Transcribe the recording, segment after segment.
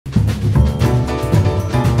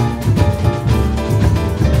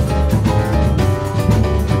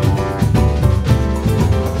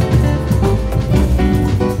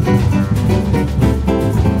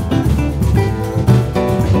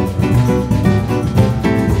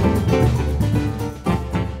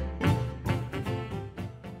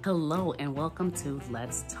Hello and welcome to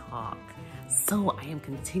Let's Talk. So I am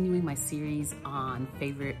continuing my series on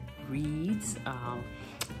favorite reads.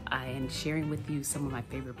 I am sharing with you some of my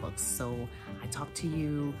favorite books. So I talked to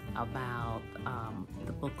you about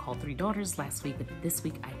the book called Three Daughters last week, but this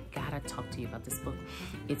week I gotta talk to you about this book.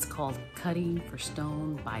 It's called Cutting for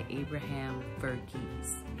Stone by Abraham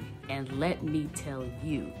Verghese. And let me tell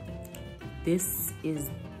you, this is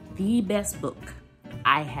the best book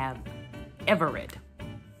I have ever read.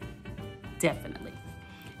 Definitely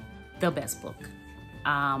the best book.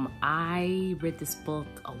 I read this book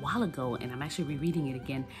a while ago and I'm actually rereading it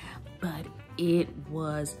again, but it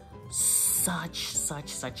was such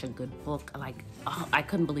a good book. Like, oh, I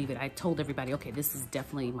couldn't believe it. I told everybody, okay, this is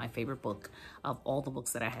definitely my favorite book of all the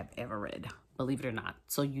books that I have ever read, believe it or not.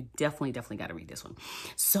 So you definitely got to read this one.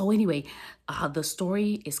 So anyway, the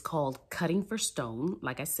story is called Cutting for Stone,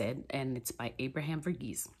 like I said, and it's by Abraham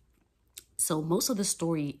Verghese. So most of the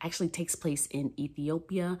story actually takes place in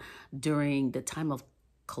Ethiopia during the time of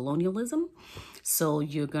colonialism. So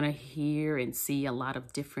you're going to hear and see a lot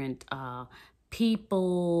of different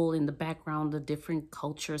people in the background, the different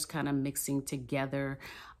cultures kind of mixing together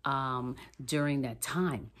during that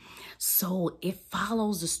time. So it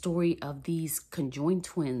follows the story of these conjoined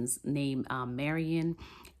twins named Marion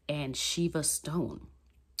and Shiva Stone,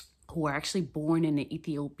 who are actually born in an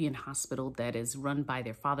Ethiopian hospital that is run by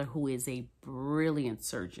their father, who is a brilliant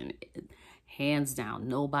surgeon. Hands down,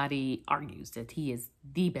 nobody argues that he is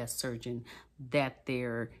the best surgeon that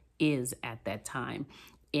there is at that time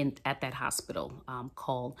at that hospital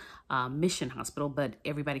called Mission Hospital, but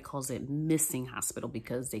everybody calls it Missing Hospital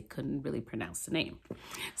because they couldn't really pronounce the name.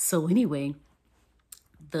 So anyway,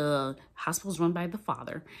 the hospital is run by the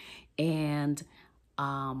father, and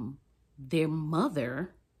their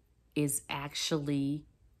mother is actually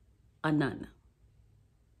a nun.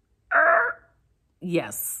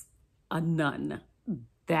 Yes, a nun.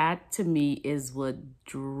 That to me is what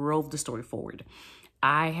drove the story forward.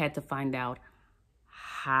 I had to find out,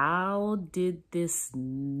 how did this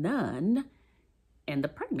nun end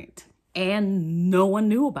up pregnant? And no one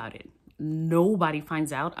knew about it. Nobody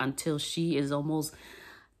finds out until she is almost,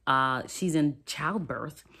 she's in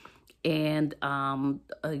childbirth and,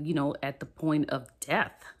 you know, at the point of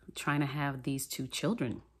death, trying to have these two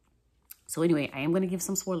children. So anyway, I am going to give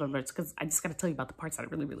some spoiler alerts because I just got to tell you about the parts that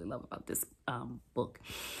I really love about this book.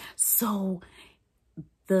 So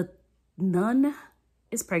the nun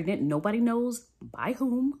is pregnant. Nobody knows by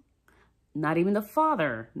whom. Not even the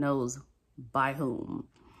father knows by whom.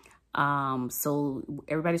 So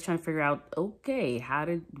everybody's trying to figure out, okay, how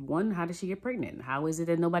did she get pregnant? How is it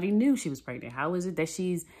that nobody knew she was pregnant? How is it that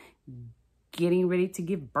she's getting ready to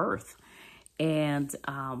give birth? And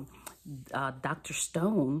Dr.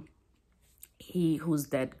 Stone, who's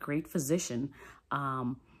that great physician,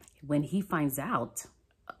 when he finds out,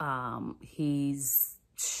 he's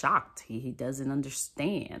shocked. He doesn't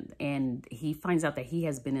understand. And he finds out that he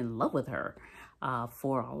has been in love with her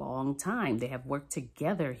for a long time. They have worked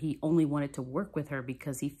together. He only wanted to work with her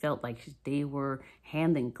because he felt like they were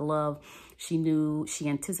hand in glove. She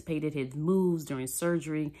anticipated his moves during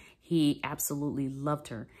surgery. He absolutely loved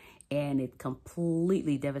her. And it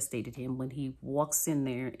completely devastated him when he walks in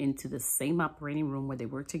there into the same operating room where they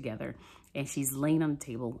work together, and she's laying on the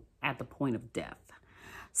table at the point of death.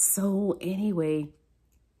 So anyway,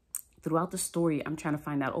 throughout the story, I'm trying to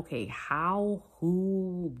find out, okay, how,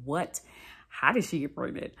 who, what, how did she get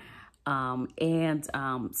pregnant?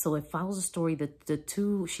 So it follows the story that the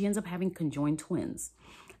two, she ends up having conjoined twins.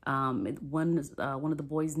 One of the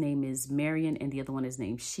boys' name is Marion and the other one is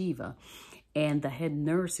named Shiva. And the head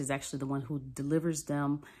nurse is actually the one who delivers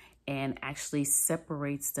them and actually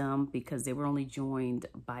separates them because they were only joined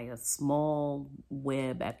by a small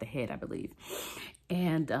web at the head, I believe.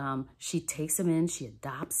 And she takes them in, she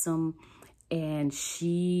adopts them, and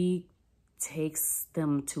she takes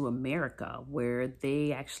them to America, where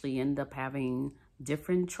they actually end up having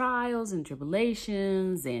different trials and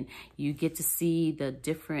tribulations, and you get to see the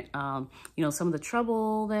different, you know, some of the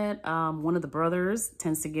trouble that one of the brothers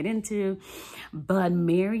tends to get into. But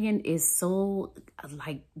Marion is so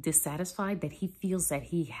like dissatisfied that he feels that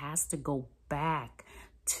he has to go back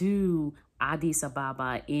to Addis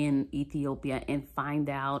Ababa in Ethiopia and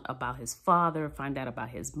find out about his father, find out about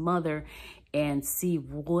his mother, and see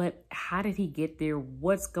how did he get there,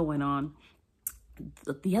 what's going on.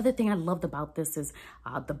 The other thing I loved about this is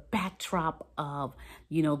the backdrop of,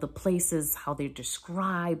 you know, the places, how they're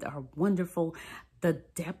described are wonderful. the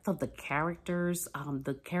depth of the characters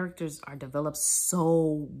are developed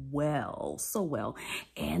so well, so well.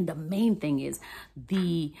 And the main thing is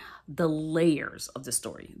the layers of the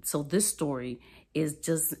story. So this story is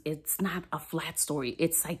just, it's not a flat story.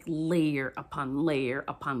 It's like layer upon layer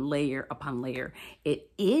upon layer upon layer. It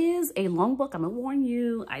is a long book. I'm gonna warn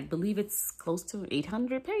you. I believe it's close to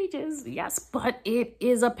 800 pages. Yes, but it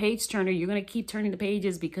is a page turner. You're gonna keep turning the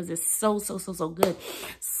pages because it's so good.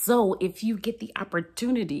 So if you get the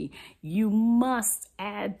opportunity, you must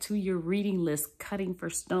add to your reading list Cutting for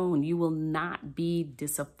Stone. You will not be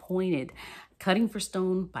disappointed. Cutting for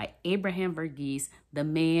Stone by Abraham Verghese. The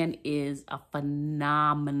man is a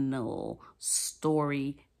phenomenal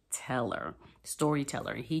storyteller.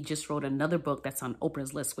 He just wrote another book that's on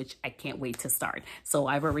Oprah's list, which I can't wait to start. So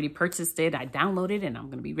I've already purchased it. I downloaded it, and I'm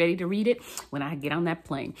going to be ready to read it when I get on that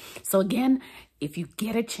plane. So again, if you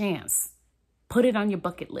get a chance, put it on your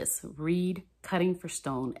bucket list. Read Cutting for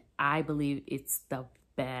Stone. I believe it's the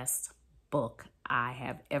best book I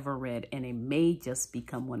have ever read, and it may just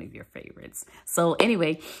become one of your favorites. So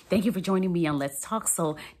anyway, thank you for joining me on Let's Talk.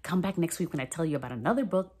 So come back next week when I tell you about another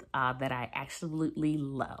book that I absolutely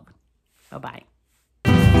love. Bye-bye.